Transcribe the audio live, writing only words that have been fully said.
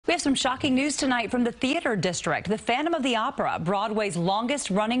We have some shocking news tonight from the theater district. The Phantom of the Opera, Broadway's longest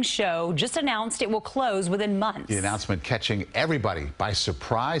running show, just announced it will close within months. The announcement catching everybody by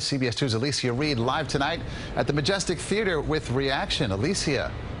surprise. CBS 2's Alecia Reid live tonight at the Majestic Theater with reaction. Alecia.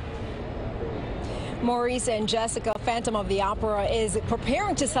 Maurice and Jessica, Phantom of the Opera is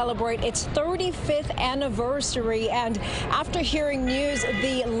preparing to celebrate its 35th anniversary. And after hearing news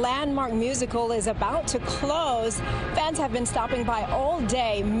the landmark musical is about to close, fans have been stopping by all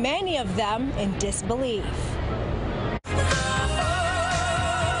day, many of them in disbelief.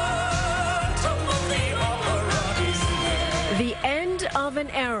 The end of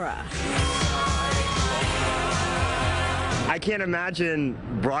an era. I can't imagine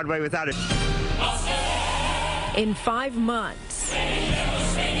Broadway without it. In 5 months.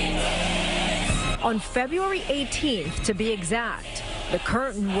 On February 18th, to be exact, the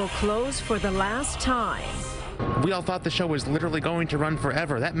curtain will close for the last time. We all thought the show was literally going to run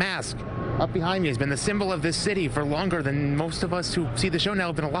forever. That mask up behind me has been the symbol of this city for longer than most of us who see the show now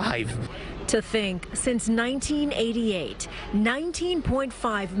have been alive. To think, since 1988,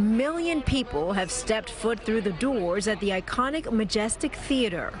 19.5 million people have stepped foot through the doors at the iconic Majestic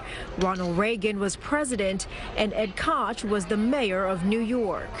Theater. Ronald Reagan was president, and Ed Koch was the mayor of New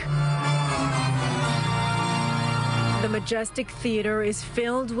York. The Majestic Theater is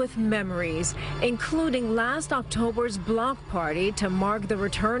filled with memories, including last October's block party to mark the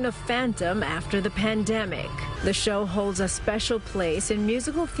return of Phantom after the pandemic. The show holds a special place in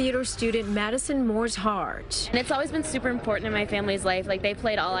musical theater student Madison Moore's heart. And it's always been super important in my family's life. Like, they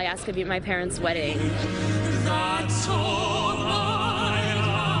played All I Ask of You at my parents' wedding. That's all I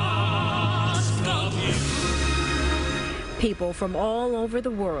ask of you. People from all over the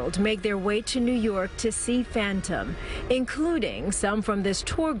world make their way to New York to see Phantom, including some from this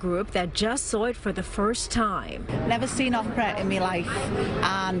tour group that just saw it for the first time. Never seen opera in my life,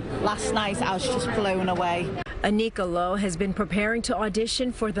 and last night I was just blown away. Anika Lowe has been preparing to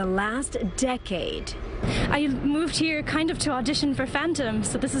audition for the last decade. I moved here kind of to audition for Phantom,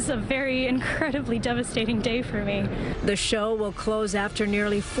 so this is a very incredibly devastating day for me. The show will close after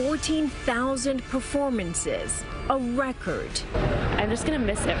nearly 14,000 performances, a record. I'm just going to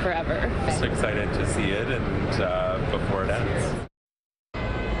miss it forever. Just excited to see it and before it ends.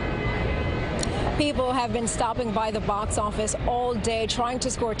 People have been stopping by the box office all day trying to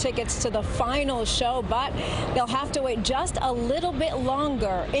score tickets to the final show, but they'll have to wait just a little bit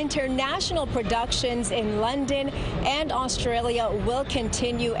longer. International productions in London and Australia will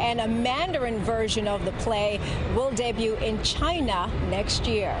continue, and a Mandarin version of the play will debut in China next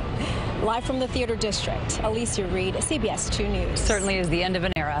year. Live from the Theater District, Alecia Reid, CBS 2 News. Certainly is the end of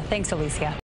an era. Thanks, Alecia.